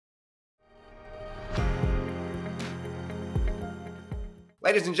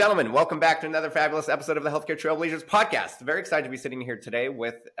Ladies and gentlemen, welcome back to another fabulous episode of the Healthcare Trailblazers podcast. Very excited to be sitting here today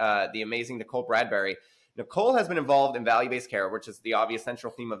with the amazing Nicole Bradberry. Nicole has been involved in value-based care, which is the obvious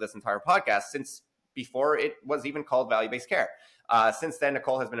central theme of this entire podcast, since before it was even called value-based care. Since then,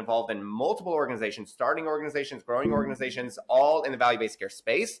 Nicole has been involved in multiple organizations, starting organizations, growing organizations, all in the value-based care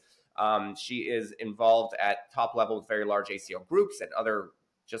space. She is involved at top level with very large ACO groups and other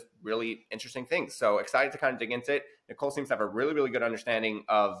just really interesting things. So excited to kind of dig into it. Nicole seems to have a really, really good understanding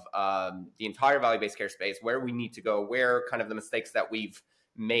of the entire value-based care space, where we need to go, where kind of the mistakes that we've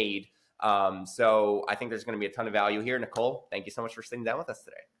made. So I think there's going to be a ton of value here. Nicole, thank you so much for sitting down with us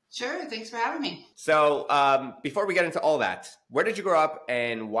today. Sure. Thanks for having me. So before we get into all that, where did you grow up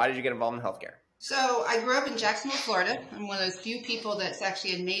and why did you get involved in healthcare? So I grew up in Jacksonville, Florida. I'm one of those few people that's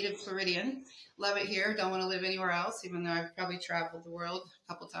actually a native Floridian. Love it here. Don't want to live anywhere else, even though I've probably traveled the world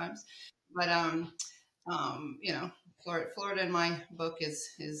a couple times. But, you know, Florida in my book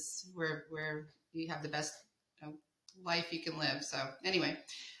is where you have the best life you can live. So anyway,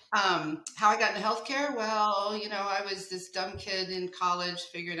 how I got into healthcare? Well, you know, I was this dumb kid in college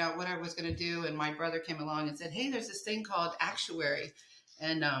figuring out what I was going to do. And my brother came along and said, hey, there's this thing called actuary.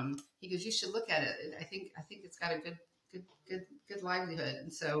 And he goes, you should look at it. I think it's got a good livelihood.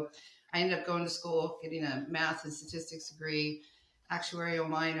 And so I ended up going to school, getting a math and statistics degree, actuarial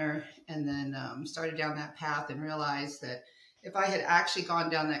minor, and then started down that path and realized that if I had actually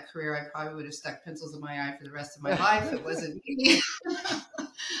gone down that career, I probably would have stuck pencils in my eye for the rest of my life. It wasn't me.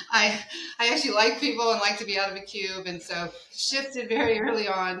 I actually like people and like to be out of a cube, and so shifted very early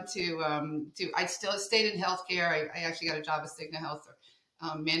on to I still stayed in healthcare. I actually got a job at Cigna Health,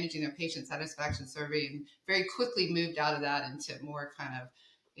 managing their patient satisfaction survey, and very quickly moved out of that into more kind of,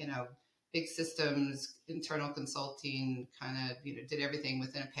 you know, big systems, internal consulting, kind of, you know, did everything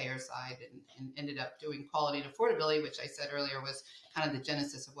within a payer side, and ended up doing quality and affordability, which I said earlier was kind of the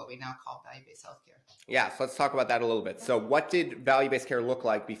genesis of what we now call value-based healthcare. Yeah, so let's talk about that a little bit. So what did value-based care look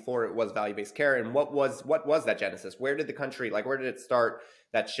like before it was value-based care, and what was that genesis? Where did the country, where did it start,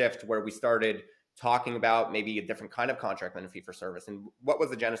 that shift where we started talking about maybe a different kind of contract than a fee-for-service, and what was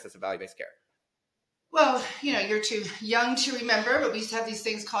the genesis of value-based care? Well, you know, you're too young to remember, but we used to have these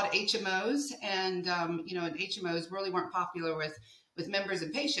things called HMOs, and you know, and HMOs really weren't popular with members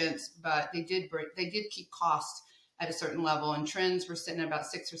and patients, but they did keep costs at a certain level, and trends were sitting at about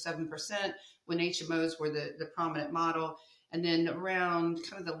 6 or 7% when HMOs were the prominent model. And then around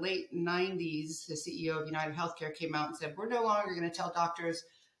kind of the late 90s, the CEO of United Healthcare came out and said, we're no longer going to tell doctors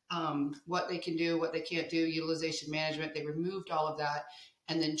what they can do, what they can't do, utilization management. They removed all of that.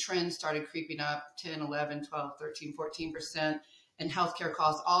 And then trends started creeping up 10, 11, 12, 13, 14%. And healthcare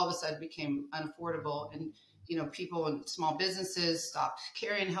costs all of a sudden became unaffordable. And, you know, people in small businesses stopped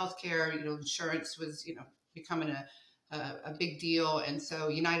carrying healthcare. You know, insurance was, you know, becoming a big deal. And so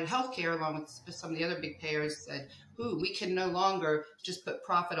United Healthcare, along with some of the other big payers, said, ooh, we can no longer just put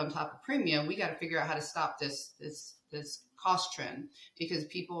profit on top of premium. We got to figure out how to stop this cost trend, because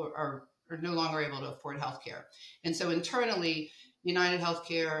people are no longer able to afford healthcare. And so internally, United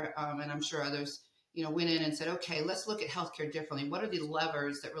Healthcare, and I'm sure others, you know, went in and said, okay, let's look at healthcare differently. What are the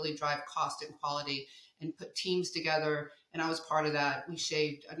levers that really drive cost and quality, and put teams together? And I was part of that. We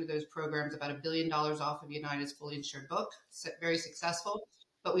shaved under those programs about $1 billion off of United's fully insured book. Very successful.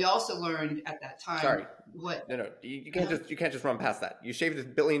 But we also learned at that time. Sorry. What? No, you can't just run past that. You shaved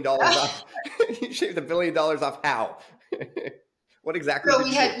 $1 billion off. You shaved $1 billion off how? What exactly? So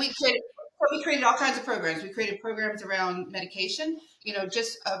we created all kinds of programs. We created programs around medication, you know,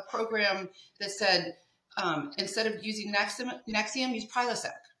 just a program that said, instead of using Nexium, use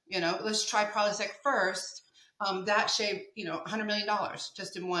Prilosec. You know, let's try Prilosec first. That shaved, you know, $100 million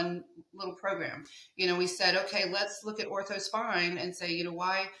just in one little program. You know, we said, okay, let's look at orthospine and say, you know,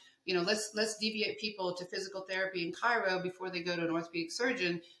 why, you know, let's deviate people to physical therapy and chiro before they go to an orthopedic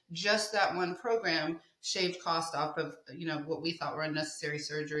surgeon. Just that one program shaved cost off of, you know, what we thought were unnecessary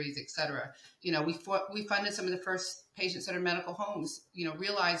surgeries, et cetera. You know, we funded some of the first patient-centered medical homes, you know,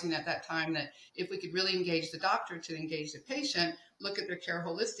 realizing at that time that if we could really engage the doctor to engage the patient, look at their care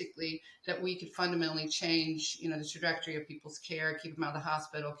holistically, that we could fundamentally change, you know, the trajectory of people's care, keep them out of the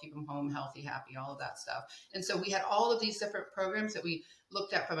hospital, keep them home, healthy, happy, all of that stuff. And so we had all of these different programs that we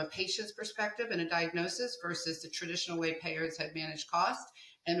looked at from a patient's perspective and a diagnosis versus the traditional way payers had managed cost.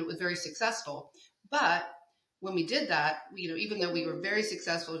 And it was very successful. But when we did that, you know, even though we were very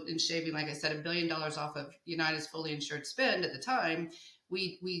successful in shaving, like I said, $1 billion off of United's fully insured spend at the time,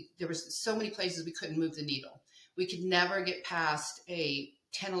 there was so many places we couldn't move the needle. We could never get past a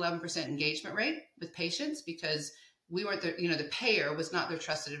 10, 11% engagement rate with patients because we weren't the, you know, the payer was not their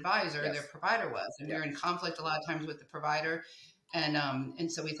trusted advisor, yes. Their provider was. And we were in conflict a lot of times with the provider.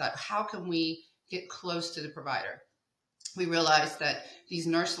 And so we thought, how can we get close to the provider? We realized that these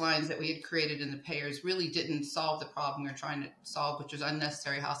nurse lines that we had created in the payers really didn't solve the problem we were trying to solve, which was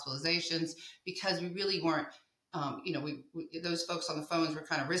unnecessary hospitalizations, because we really weren't, those folks on the phones were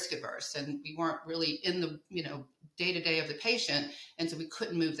kind of risk averse, and we weren't really in the, day to day of the patient. And so we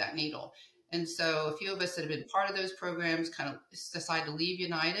couldn't move that needle. And so a few of us that have been part of those programs kind of decided to leave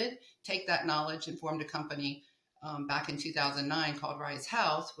United, take that knowledge, and formed a company back in 2009 called Rise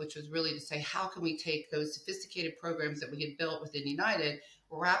Health, which was really to say, how can we take those sophisticated programs that we had built within United,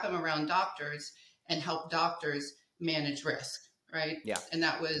 wrap them around doctors, and help doctors manage risk, right? Yeah. And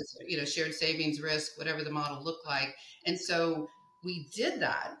that was, shared savings risk, whatever the model looked like. And so we did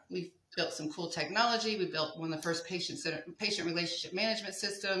that. We built some cool technology. We built one of the first patient relationship management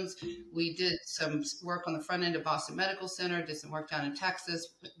systems. We did some work on the front end of Boston Medical Center, did some work down in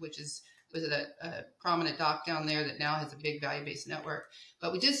Texas, which was a prominent doc down there that now has a big value-based network.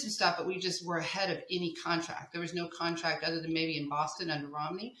 But we did some stuff, but we just were ahead of any contract. There was no contract other than maybe in Boston under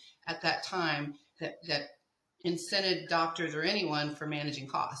Romney at that time that incented doctors or anyone for managing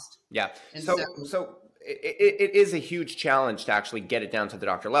cost. Yeah. And so it is a huge challenge to actually get it down to the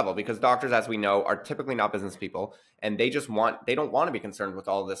doctor level, because doctors, as we know, are typically not business people, and they don't want to be concerned with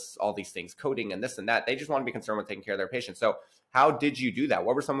all these things, coding and this and that. They just want to be concerned with taking care of their patients. So how did you do that?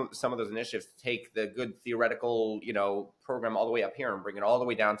 What were some of those initiatives to take the good theoretical, program all the way up here and bring it all the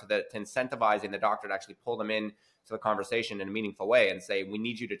way down to incentivizing the doctor to actually pull them in to the conversation in a meaningful way and say, we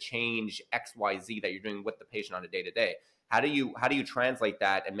need you to change X, Y, Z that you're doing with the patient on a day-to-day. How do you translate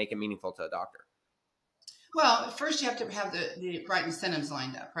that and make it meaningful to a doctor? Well, first you have to have the right incentives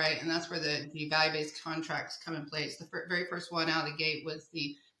lined up, right? And that's where the value-based contracts come in place. The very first one out of the gate was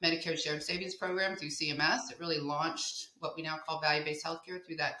the Medicare Shared Savings Program through CMS. It really launched what we now call value-based healthcare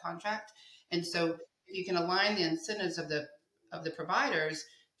through that contract. And so you can align the incentives of the providers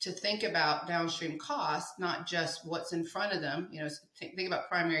to think about downstream costs, not just what's in front of them. Think about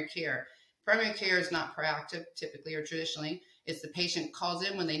primary care. Primary care is not proactive typically or traditionally. It's the patient calls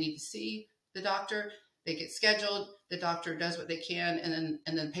in when they need to see the doctor. They get scheduled, the doctor does what they can, and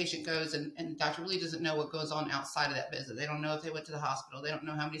then the patient goes, and the doctor really doesn't know what goes on outside of that visit. They don't know if they went to the hospital. They don't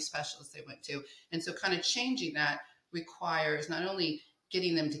know how many specialists they went to. And so kind of changing that requires not only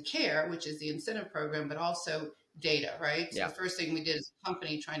getting them to care, which is the incentive program, but also data, right? Yeah. So the first thing we did as a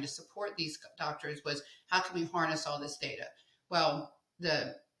company trying to support these doctors was, how can we harness all this data? Well,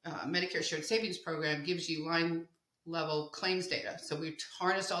 the Medicare Shared Savings Program gives you line level claims data. So we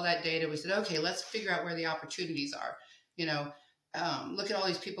harnessed all that data. We said, okay, let's figure out where the opportunities are. Look at all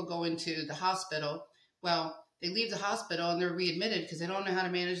these people go into the hospital. Well, they leave the hospital and they're readmitted because they don't know how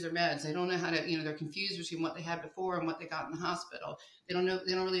to manage their meds. They don't know how to, they're confused between what they had before and what they got in the hospital. They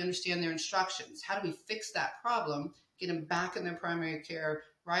don't really understand their instructions. How do we fix that problem, get them back in their primary care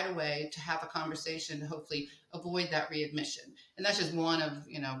right away to have a conversation to hopefully avoid that readmission? And that's just one of,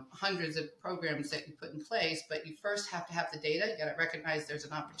 hundreds of programs that you put in place. But you first have to have the data. You got to recognize there's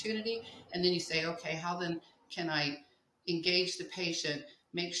an opportunity. And then you say, okay, how then can I engage the patient,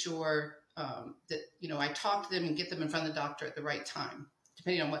 make sure that, I talk to them and get them in front of the doctor at the right time,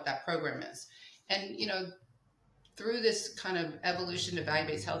 depending on what that program is. And, through this kind of evolution of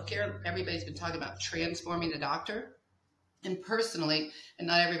value-based healthcare, everybody's been talking about transforming the doctor. And personally, and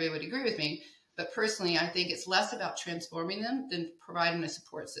not everybody would agree with me, but personally, I think it's less about transforming them than providing a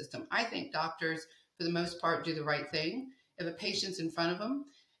support system. I think doctors, for the most part, do the right thing. If a patient's in front of them,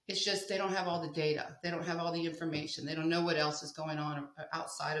 it's just they don't have all the data. They don't have all the information. They don't know what else is going on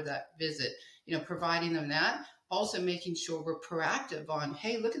outside of that visit. Providing them that. Also making sure we're proactive on,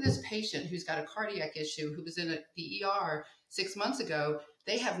 hey, look at this patient who's got a cardiac issue, who was in the ER 6 months ago.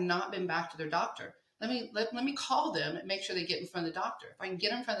 They have not been back to their doctor. Let me call them and make sure they get in front of the doctor. If I can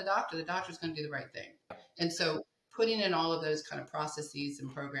get in front of the doctor's going to do the right thing. And so putting in all of those kind of processes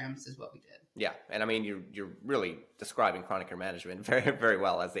and programs is what we did. Yeah. And I mean, you're really describing chronic care management very, very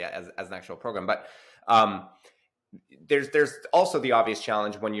well as an actual program. But there's also the obvious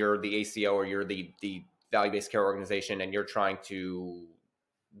challenge when you're the ACO or you're the value-based care organization and you're trying to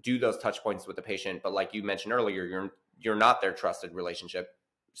do those touch points with the patient. But like you mentioned earlier, you're not their trusted relationship.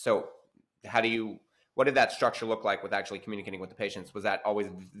 So what did that structure look like with actually communicating with the patients? Was that always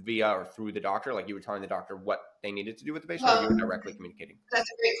via or through the doctor? Like you were telling the doctor what they needed to do with the patient, or you were directly communicating? That's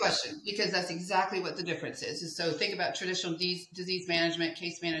a great question, because that's exactly what the difference is. So think about traditional disease management,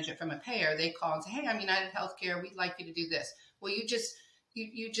 case management from a payer. They call and say, hey, I'm United Healthcare. We'd like you to do this. Well, you just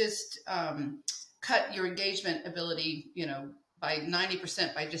cut your engagement ability, by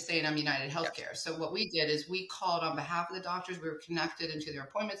 90% by just saying I'm United Healthcare. Yes. So what we did is we called on behalf of the doctors. We were connected into their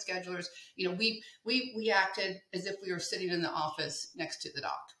appointment schedulers. You know, we acted as if we were sitting in the office next to the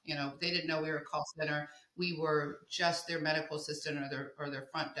doc. You know, they didn't know we were a call center. We were just their medical assistant or their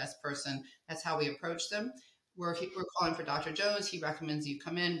front desk person. That's how we approached them. We're calling for Dr. Jones. He recommends you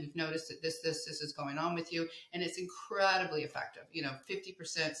come in. We've noticed that this is going on with you. And it's incredibly effective. You know, 50%,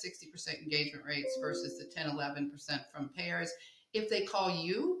 60% engagement rates versus the 10, 11% from payers. If they call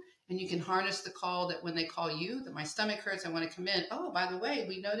you and you can harness the call that when they call you, that my stomach hurts, I want to come in. Oh, by the way,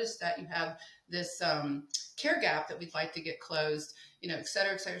 we noticed that you have this care gap that we'd like to get closed, you know, et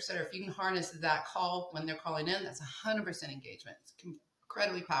cetera, et cetera, et cetera. If you can harness that call when they're calling in, that's 100% engagement. It's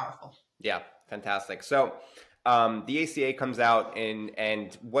incredibly powerful. Yeah, fantastic. So the ACA comes out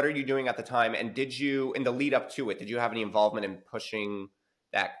and what are you doing at the time? And did you, in the lead up to it, did you have any involvement in pushing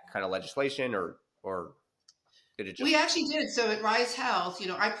that kind of legislation or did it just... We actually did. So at Rise Health, you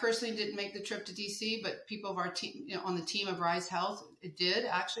know, I personally didn't make the trip to DC, but people of our team, you know, on the team of Rise Health, it did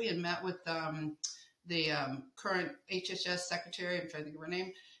actually, and met with the current HHS secretary, I'm trying to think of her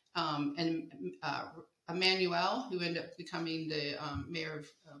name, and Emmanuel, who ended up becoming the mayor of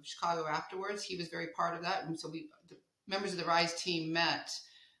Chicago afterwards. He was very part of that. And so the members of the RISE team met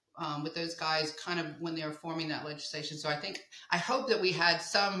with those guys kind of when they were forming that legislation. So I hope that we had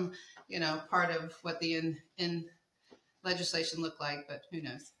some, you know, part of what the in legislation looked like, but who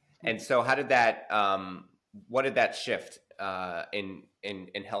knows? And so how did that, what did that shift in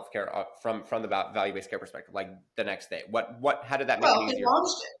healthcare from the value-based care perspective, like the next day? How did that make it easier? It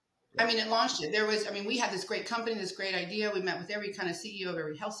launched it. I mean, it launched it. We had this great company, this great idea. We met with every kind of CEO of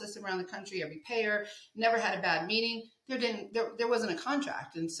every health system around the country, every payer, never had a bad meeting. There wasn't a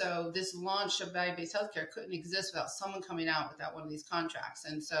contract. And so this launch of value-based healthcare couldn't exist without someone coming out without one of these contracts.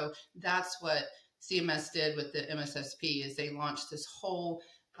 And so that's what CMS did with the MSSP is they launched this whole,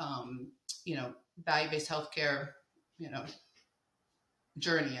 you know, value-based healthcare, you know,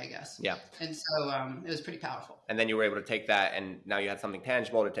 journey, I guess. Yeah. And so it was pretty powerful. And then you were able to take that and now you had something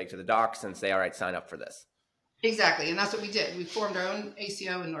tangible to take to the docs and say, all right, sign up for this. Exactly. And that's what we did. We formed our own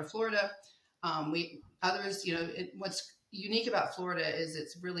ACO in North Florida. Others, you know, what's unique about Florida is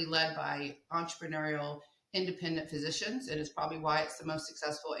it's really led by entrepreneurial, independent physicians. And it's probably why it's the most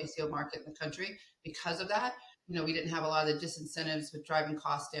successful ACO market in the country. Because of that, you know, we didn't have a lot of the disincentives with driving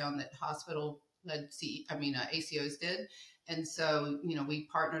costs down that hospital-led ACOs did. And so, you know, we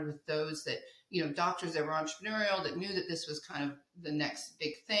partnered with those that, you know, doctors that were entrepreneurial, that knew that this was kind of the next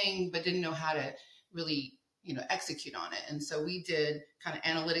big thing, but didn't know how to really, you know, execute on it. And so we did kind of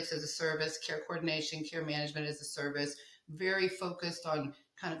analytics as a service, care coordination, care management as a service, very focused on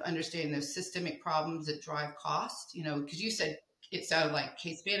kind of understanding those systemic problems that drive cost, you know, because you said it sounded like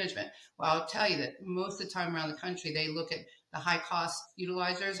case management. Well, I'll tell you that most of the time around the country, they look at the high cost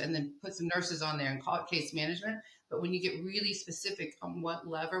utilizers and then put some nurses on there and call it case management. But when you get really specific on what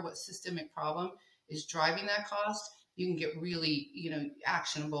lever, what systemic problem is driving that cost, you can get really, you know,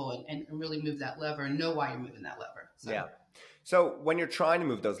 actionable and really move that lever and know why you're moving that lever. So. Yeah. So when you're trying to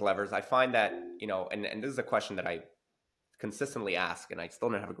move those levers, I find that, you know, and this is a question that I consistently ask and I still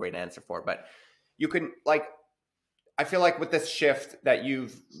don't have a great answer for, but you can, like, I feel like with this shift that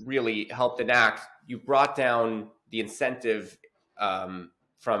you've really helped enact, you've brought down the incentive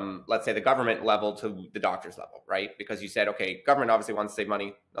from, let's say, the government level to the doctor's level, right? Because you said, okay, government obviously wants to save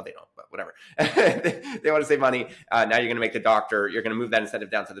money. No, they don't, but whatever. They want to save money. Now you're going to make the doctor, you're going to move that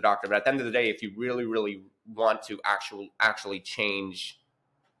incentive down to the doctor. But at the end of the day, if you really, really want to actually change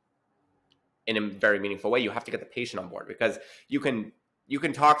in a very meaningful way, you have to get the patient on board, because you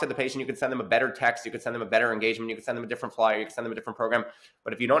can talk to the patient, you can send them a better text, you can send them a better engagement, you can send them a different flyer, you can send them a different program.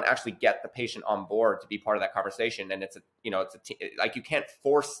 But if you don't actually get the patient on board to be part of that conversation, and like you can't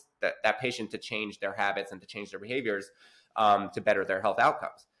force that patient to change their habits and to change their behaviors to better their health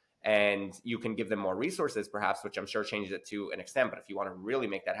outcomes. And you can give them more resources perhaps, which I'm sure changes it to an extent. But if you want to really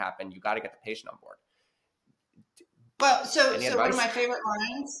make that happen, you got to get the patient on board. Well, so one of my favorite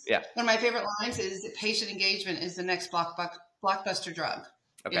lines, is that patient engagement is the next blockbuster drug.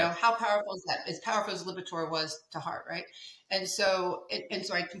 Okay. You know, how powerful is that? As powerful as Lipitor was to heart, right? And so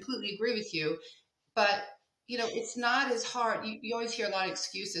I completely agree with you. But, you know, it's not as hard. You always hear a lot of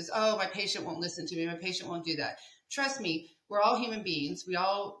excuses. Oh, my patient won't listen to me. My patient won't do that. Trust me, we're all human beings.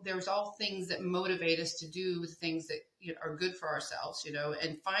 There's all things that motivate us to do things that, you know, are good for ourselves, you know,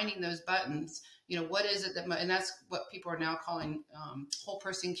 and finding those buttons, you know, what is it and that's what people are now calling whole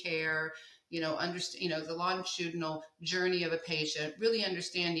person care, you know, the longitudinal journey of a patient, really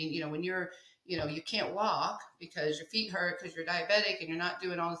understanding, you know, when you're, you know, you can't walk because your feet hurt because you're diabetic and you're not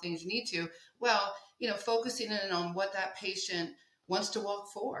doing all the things you need to. Well, focusing in on what that patient wants to walk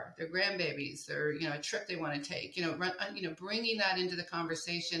for, their grandbabies, their, a trip they want to take, bringing that into the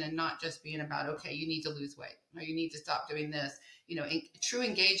conversation and not just being about, okay, you need to lose weight or you need to stop doing this. True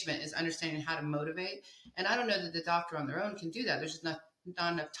engagement is understanding how to motivate. And I don't know that the doctor on their own can do that. There's just not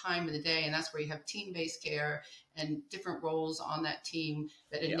enough time in the day. And that's where you have team-based care and different roles on that team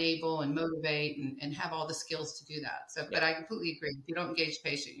that enable and motivate and have all the skills to do that. So, but I completely agree. If you don't engage the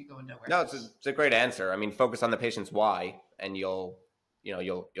patient, you're going nowhere. No, it's a great answer. I mean, focus on the patient's why, and you'll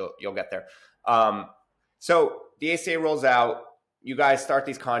get there. So the ACA rolls out, you guys start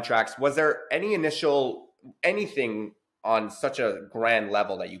these contracts. Was there anything on such a grand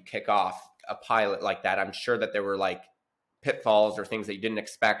level that you kick off a pilot like that? I'm sure that there were like pitfalls or things that you didn't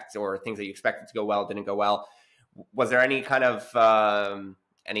expect or things that you expected to go well, didn't go well. Was there any kind of,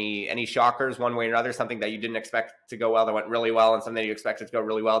 any shockers one way or another, something that you didn't expect to go well that went really well and something that you expected to go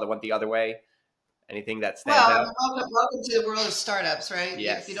really well that went the other way? Anything that stands out? Welcome to the world of startups, right?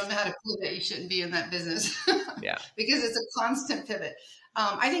 Yes. If you don't know how to pivot, you shouldn't be in that business. Yeah. Because it's a constant pivot.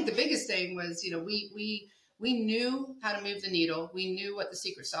 I think the biggest thing was, we knew how to move the needle. We knew what the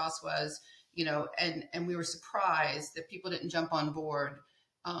secret sauce was, and we were surprised that people didn't jump on board.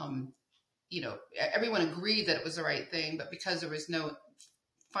 Everyone agreed that it was the right thing, but because there was no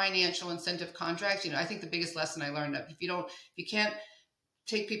financial incentive contracts, I think the biggest lesson I learned that if you can't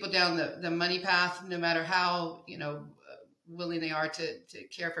take people down the money path, no matter how, willing they are to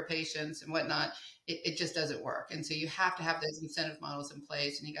care for patients and whatnot, it just doesn't work. And so you have to have those incentive models in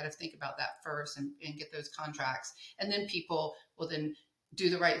place, and you got to think about that first and get those contracts. And then people will then do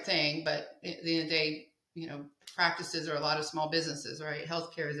the right thing. But at the end of the day, practices are a lot of small businesses, right?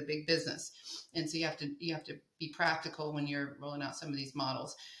 Healthcare is a big business. And so you have to be practical when you're rolling out some of these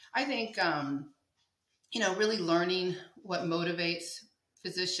models. I think, really learning what motivates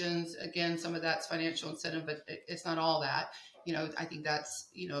physicians. Again, some of that's financial incentive, but it's not all that. I think that's,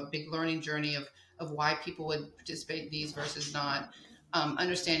 a big learning journey of why people would participate in these versus not.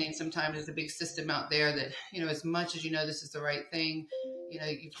 Understanding sometimes there's a big system out there that, as much as this is the right thing,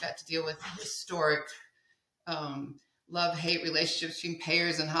 you've got to deal with historic love-hate relationships between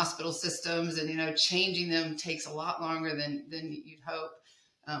payers and hospital systems, and, changing them takes a lot longer than you'd hope.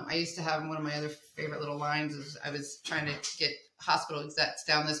 I used to have one of my other favorite little lines is I was trying to get hospital execs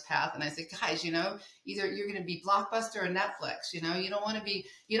down this path, and I said, guys, either you're going to be Blockbuster or Netflix. You don't want to be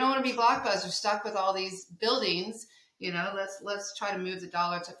Blockbuster stuck with all these buildings. Let's try to move the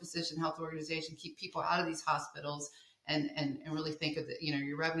dollar to physician health organization, keep people out of these hospitals, and really think of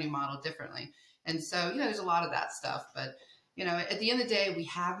your revenue model differently. And so there's a lot of that stuff, but at the end of the day, we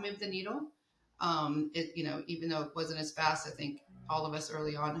have moved the needle. Even though it wasn't as fast, I think all of us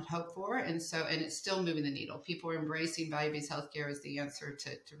early on had hoped for. And it's still moving the needle. People are embracing value-based healthcare as the answer to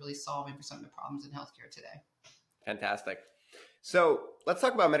really solving for some of the problems in healthcare today. Fantastic. So let's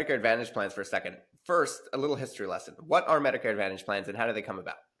talk about Medicare Advantage plans for a second. First, a little history lesson. What are Medicare Advantage plans and how do they come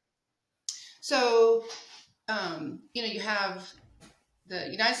about? So, you have the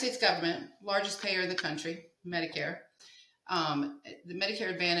United States government, largest payer in the country, Medicare. The Medicare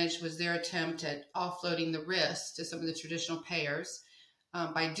Advantage was their attempt at offloading the risk to some of the traditional payers.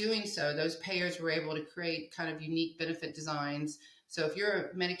 By doing so, those payers were able to create kind of unique benefit designs. So if you're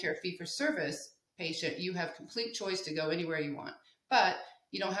a Medicare fee-for-service patient, you have complete choice to go anywhere you want. But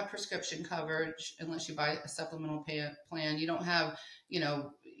you don't have prescription coverage unless you buy a supplemental plan. You don't have,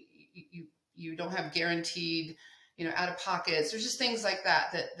 you don't have guaranteed, out-of-pockets. There's just things like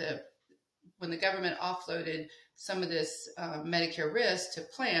that when the government offloaded some of this Medicare risk to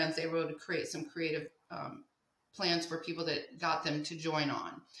plans, they were able to create some creative plans for people that got them to join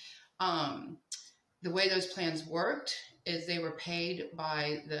on. The way those plans worked is they were paid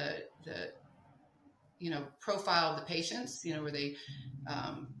by the profile of the patients, where they,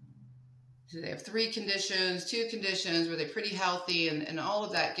 do they have 3 conditions, 2 conditions, were they pretty healthy, and all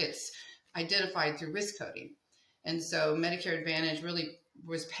of that gets identified through risk coding. And so Medicare Advantage really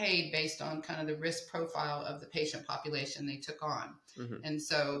was paid based on kind of the risk profile of the patient population they took on. Mm-hmm. And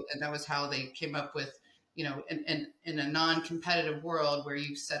that was how they came up with, in a non-competitive world where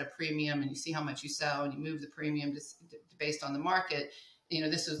you set a premium and you see how much you sell and you move the premium based on the market,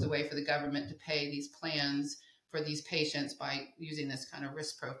 this was the way for the government to pay these plans for these patients by using this kind of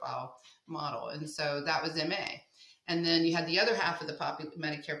risk profile model. And so that was MA. And then you had the other half of the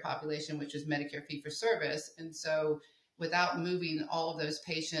Medicare population, which is Medicare fee-for-service. And so without moving all of those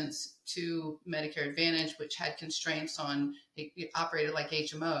patients to Medicare Advantage, which had constraints on, it operated like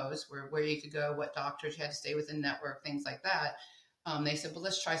HMOs, where you could go, what doctors you had to stay within network, things like that. They said, well,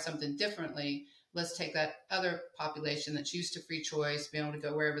 let's try something differently. Let's take that other population that's used to free choice, being able to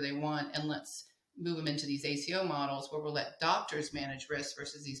go wherever they want, and let's move them into these ACO models where we'll let doctors manage risk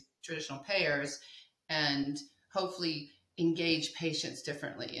versus these traditional payers, and hopefully engage patients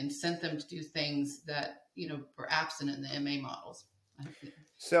differently, incent them to do things that, were absent in the MA models.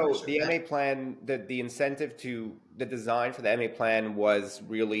 So the MA plan, the incentive to the design for the MA plan was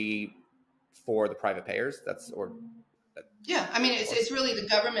really for the private payers. Yeah, I mean, it's really the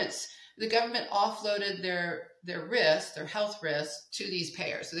government offloaded their risk, their health risk, to these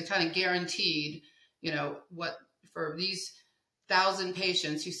payers. So they kind of guaranteed, what for these 1,000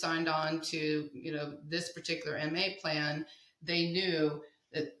 patients who signed on to, this particular MA plan, they knew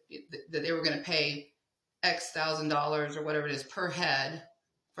that they were going to pay X $1,000 or whatever it is per head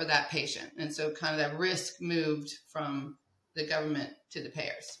for that patient. And so kind of that risk moved from the government to the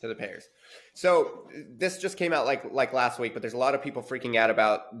payers. So this just came out like last week, but there's a lot of people freaking out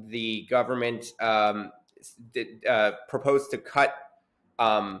about the government proposed to cut,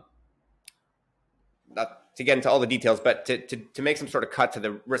 not to get into all the details, but to make some sort of cut to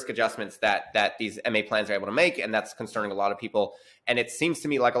the risk adjustments that these MA plans are able to make. And that's concerning a lot of people. And it seems to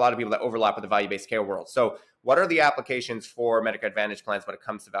me like a lot of people that overlap with the value-based care world. So what are the applications for Medicare Advantage plans when it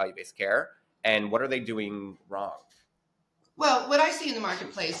comes to value-based care? And what are they doing wrong? Well, what I see in the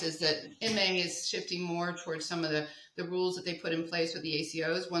marketplace is that MA is shifting more towards some of the rules that they put in place with the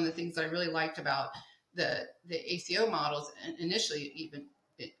ACOs. One of the things that I really liked about the ACO models initially even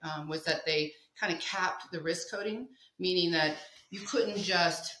was that they kind of capped the risk coding, meaning that you couldn't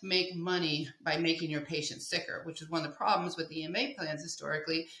just make money by making your patients sicker, which was one of the problems with the MA plans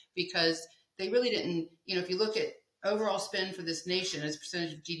historically, because they really didn't, if you look at overall spend for this nation as a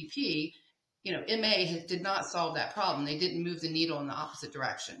percentage of GDP, MA did not solve that problem. They didn't move the needle in the opposite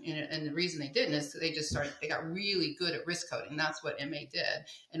direction. And the reason they didn't is they got really good at risk coding. That's what MA did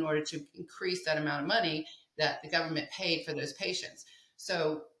in order to increase that amount of money that the government paid for those patients.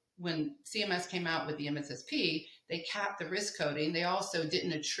 So when CMS came out with the MSSP, they capped the risk coding. They also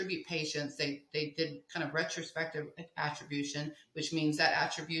didn't attribute patients. They did kind of retrospective attribution, which means that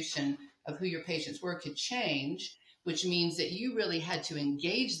attribution of who your patients were could change, which means that you really had to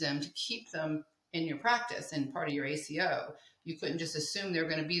engage them to keep them in your practice and part of your ACO. You couldn't just assume they were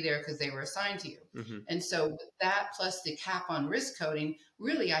going to be there because they were assigned to you. Mm-hmm. And so that plus the cap on risk coding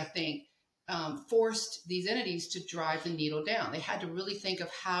really, I think, forced these entities to drive the needle down. They had to really think of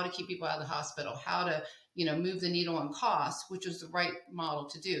how to keep people out of the hospital, how to, move the needle on costs, which was the right model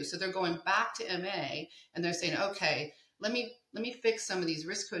to do. So they're going back to MA and they're saying, okay, let me fix some of these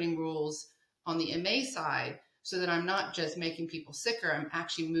risk coding rules on the MA side so that I'm not just making people sicker. I'm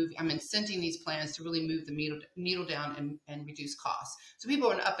actually I'm incenting these plans to really move the needle down and reduce costs. So people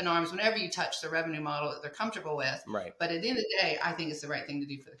are up in arms whenever you touch the revenue model that they're comfortable with. Right. But at the end of the day, I think it's the right thing to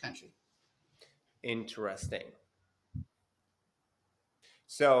do for the country. Interesting.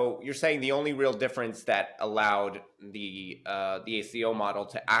 So you're saying the only real difference that allowed the ACO model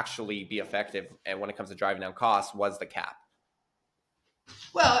to actually be effective and when it comes to driving down costs was the cap?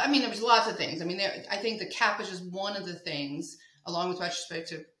 Well, I mean, there was lots of things. I mean, I think the cap is just one of the things, along with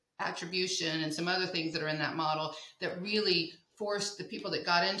retrospective attribution and some other things that are in that model that really forced the people that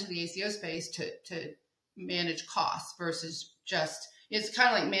got into the ACO space to manage costs versus just, it's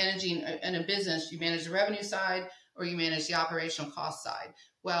kind of like managing in a business. You manage the revenue side or you manage the operational cost side.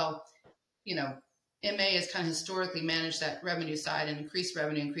 Well, MA has kind of historically managed that revenue side and increased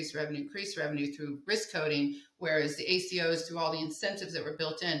revenue through risk coding, whereas the ACOs, through all the incentives that were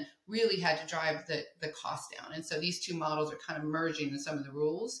built in, really had to drive the cost down. And so these two models are kind of merging in some of the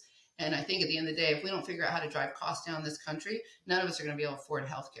rules. And I think at the end of the day, if we don't figure out how to drive costs down in this country, none of us are going to be able to afford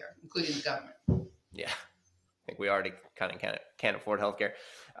healthcare, including the government. Yeah, I think we already kind of can't afford healthcare.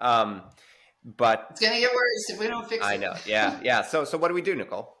 But it's going to get worse if we don't fix it. I know. Yeah. So what do we do,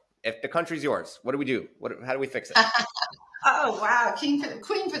 Nicole? If the country's yours, what do we do? How do we fix it? Oh, wow.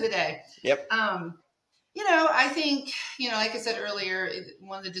 Queen for the day. Yep. I think, like I said earlier,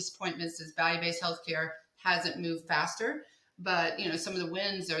 one of the disappointments is value-based healthcare hasn't moved faster. But, some of the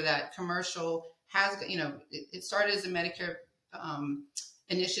wins are that commercial has, it started as a Medicare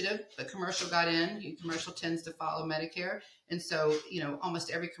initiative, but commercial got in. Commercial tends to follow Medicare. And so, almost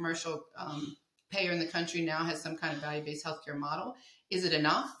every commercial payer in the country now has some kind of value-based healthcare model. Is it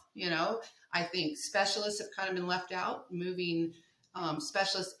enough? I think specialists have kind of been left out, moving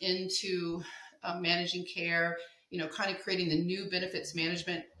specialists into managing care, kind of creating the new benefits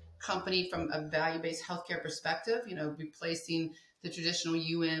management company from a value-based healthcare perspective, replacing the traditional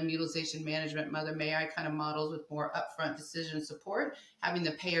utilization management, Mother May I kind of models with more upfront decision support, having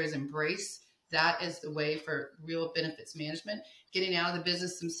the payers embrace that as the way for real benefits management, getting out of the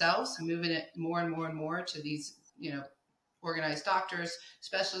business themselves, moving it more and more and more to these, organized doctors,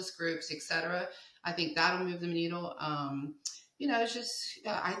 specialist groups, et cetera. I think that'll move the needle. It's just,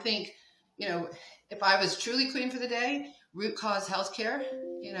 I think, if I was truly queen for the day, root cause healthcare,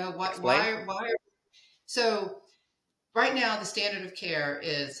 Explain. So right now, the standard of care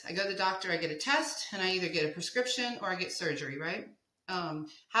is I go to the doctor, I get a test, and I either get a prescription or I get surgery, right?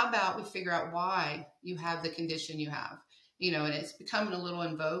 How about we figure out why you have the condition you have? And it's becoming a little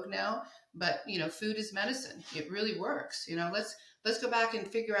in vogue now, but food is medicine. It really works. Let's go back and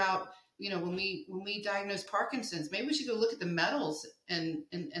figure out, when we diagnose Parkinson's, maybe we should go look at the metals in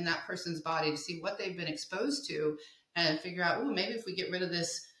that person's body to see what they've been exposed to and figure out, maybe if we get rid of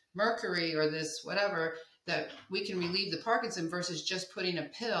this mercury or this whatever, that we can relieve the Parkinson versus just putting a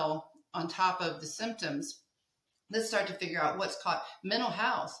pill on top of the symptoms. Let's start to figure out what's called mental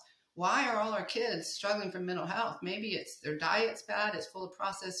health. Why are all our kids struggling from mental health? Maybe it's their diet's bad. It's full of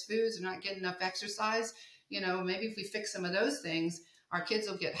processed foods. They're not getting enough exercise. Maybe if we fix some of those things, our kids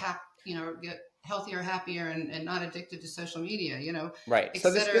will get get healthier, happier, and not addicted to social media, Right.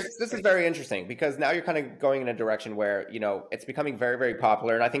 So this is very interesting because now you're kind of going in a direction where, it's becoming very, very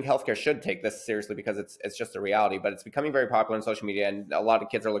popular. And I think healthcare should take this seriously because it's just a reality, but it's becoming very popular on social media. And a lot of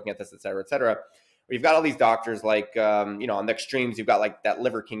kids are looking at this, et cetera, et cetera. You've got all these doctors like, on the extremes, you've got like that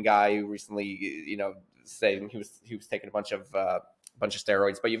Liver King guy who recently, saying he was taking a bunch of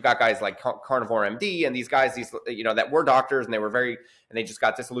steroids, but you've got guys like Carnivore MD and these guys, that were doctors and they just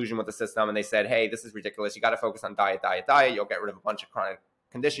got disillusioned with the system and they said, hey, this is ridiculous. You got to focus on diet. You'll get rid of a bunch of chronic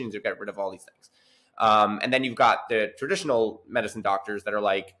conditions. You'll get rid of all these things. And then you've got the traditional medicine doctors that are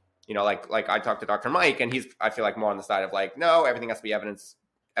like, like I talked to Dr. Mike and I feel like more on the side of like, no, everything has to be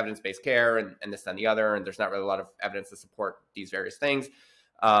evidence-based care and this and the other. And there's not really a lot of evidence to support these various things.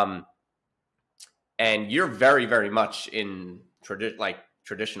 And you're very, very much in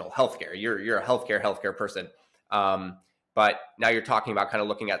traditional healthcare. You're a healthcare person. But now you're talking about kind of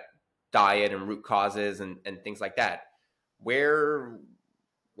looking at diet and root causes and things like that.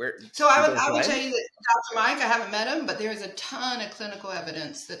 So I would tell you that Dr. Mike, I haven't met him, but there's a ton of clinical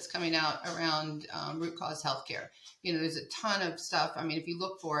evidence that's coming out around root cause healthcare. There's a ton of stuff. I mean, if you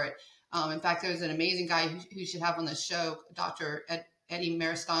look for it, in fact, there's an amazing guy who you should have on the show, Dr. Eddie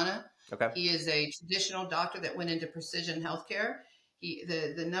Maristana. Okay. He is a traditional doctor that went into precision healthcare.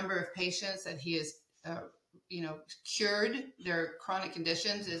 The number of patients that he has, cured their chronic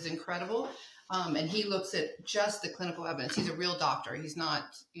conditions is incredible. And he looks at just the clinical evidence. He's a real doctor. He's not,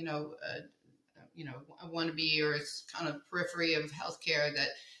 a wannabe or it's kind of periphery of healthcare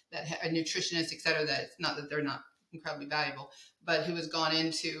that a nutritionist, et cetera, that it's not that they're not incredibly valuable, but who has gone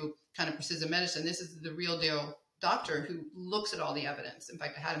into kind of precision medicine. This is the real deal doctor who looks at all the evidence. In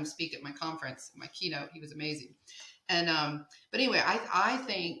fact, I had him speak at my conference, my keynote. He was amazing. And, but anyway, I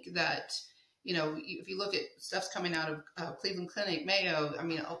think that, if you look at stuff's coming out of Cleveland Clinic, Mayo, I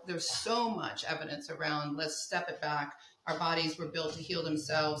mean, there's so much evidence around, let's step it back. Our bodies were built to heal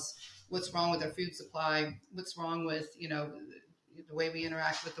themselves. What's wrong with our food supply? What's wrong with, the way we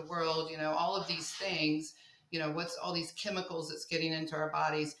interact with the world? All of these things, what's all these chemicals that's getting into our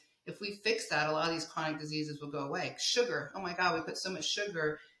bodies? If we fix that, a lot of these chronic diseases will go away. Sugar. Oh my God, we put so much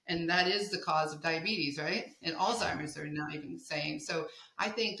sugar, and that is the cause of diabetes, right? And Alzheimer's, they're not even saying. So I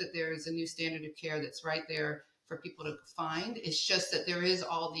think that there is a new standard of care that's right there for people to find. It's just that there is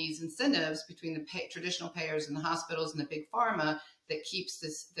all these incentives between the traditional payers and the hospitals and the big pharma that keeps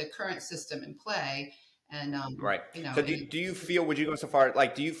the current system in play. And right. So do you feel, would you go so far,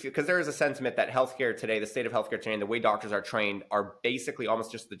 like, do you feel, because there is a sentiment that healthcare today, the state of healthcare today, and the way doctors are trained are basically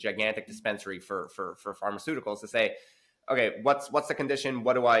almost just the gigantic dispensary for pharmaceuticals to say, okay, what's the condition?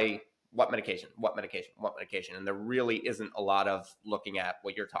 What medication? And there really isn't a lot of looking at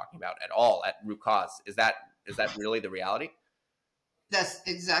what you're talking about at all at root cause. Is that really the reality? That's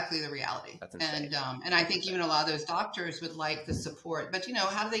exactly the reality. That's insane. And I think even a lot of those doctors would like the support, but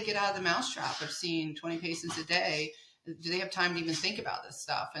how do they get out of the mousetrap of seeing 20 patients a day? Do they have time to even think about this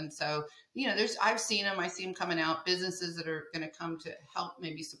stuff? And so, I've seen them. I see them coming out, businesses that are going to come to help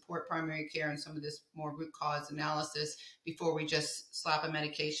maybe support primary care and some of this more root cause analysis before we just slap a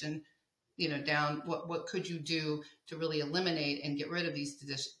medication, down. What could you do to really eliminate and get rid of these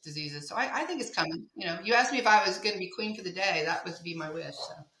diseases? So I think it's coming. You asked me if I was going to be queen for the day. That would be my wish.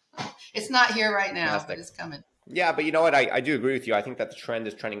 So it's not here right now, but it's coming. Yeah, but you know what? I do agree with you. I think that the trend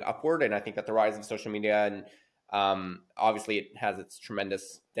is trending upward, and I think that the rise of social media and obviously it has its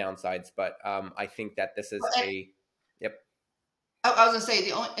tremendous downsides, but I think that this is yep. I was going to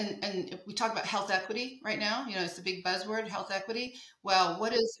say and we talk about health equity right now. It's the big buzzword, health equity. Well,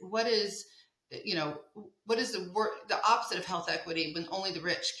 what is the opposite of health equity when only the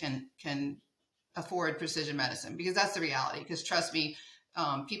rich can afford precision medicine? Because that's the reality. Because trust me,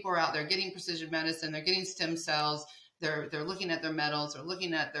 people are out there getting precision medicine, they're getting stem cells, they're looking at their metals, they're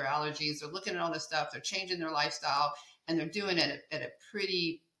looking at their allergies, they're looking at all this stuff, they're changing their lifestyle, and they're doing it at a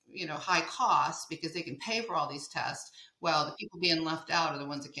pretty, high cost because they can pay for all these tests. Well, the people being left out are the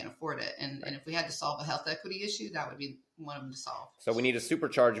ones that can't afford it. And if we had to solve a health equity issue, that would be one of them to solve. So we need to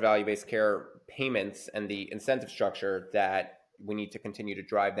supercharge value-based care payments and the incentive structure that we need to continue to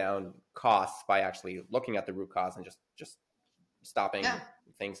drive down costs by actually looking at the root cause and just stopping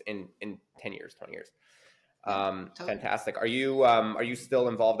things in 10 years, 20 years. Totally. Fantastic. Are you still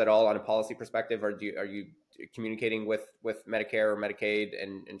involved at all on a policy perspective, or are you communicating with Medicare or Medicaid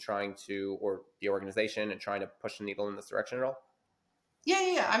and trying to, or the organization, and trying to push the needle in this direction at all?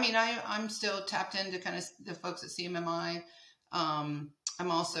 Yeah. I mean, I'm still tapped into kind of the folks at CMMI. I'm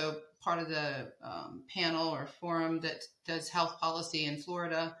also part of the panel or forum that does health policy in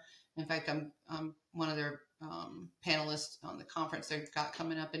Florida. In fact, I'm one of their panelists on the conference they've got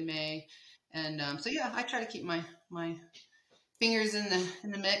coming up in May. And so yeah, I try to keep my fingers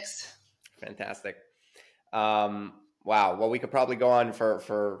in the mix. Fantastic. Wow. Well, we could probably go on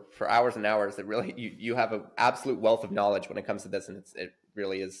for hours and hours. It really, you have an absolute wealth of knowledge when it comes to this, and it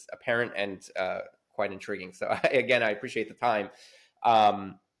really is apparent and quite intriguing. So again, I appreciate the time.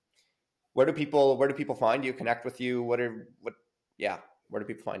 Where do people find you, connect with you? Where do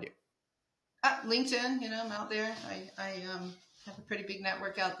people find you? LinkedIn, I'm out there. I have a pretty big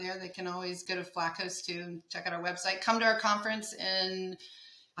network out there. They can always go to Flackhost too and check out our website. Come to our conference in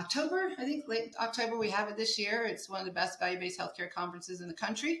October, I think late October. We have it this year. It's one of the best value-based healthcare conferences in the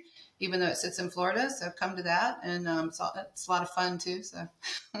country, even though it sits in Florida. So come to that, and it's a lot of fun too. So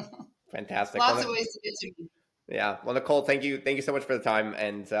fantastic. Lots of ways to get to me. Yeah. Well, Nicole, thank you so much for the time,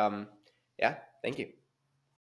 and thank you.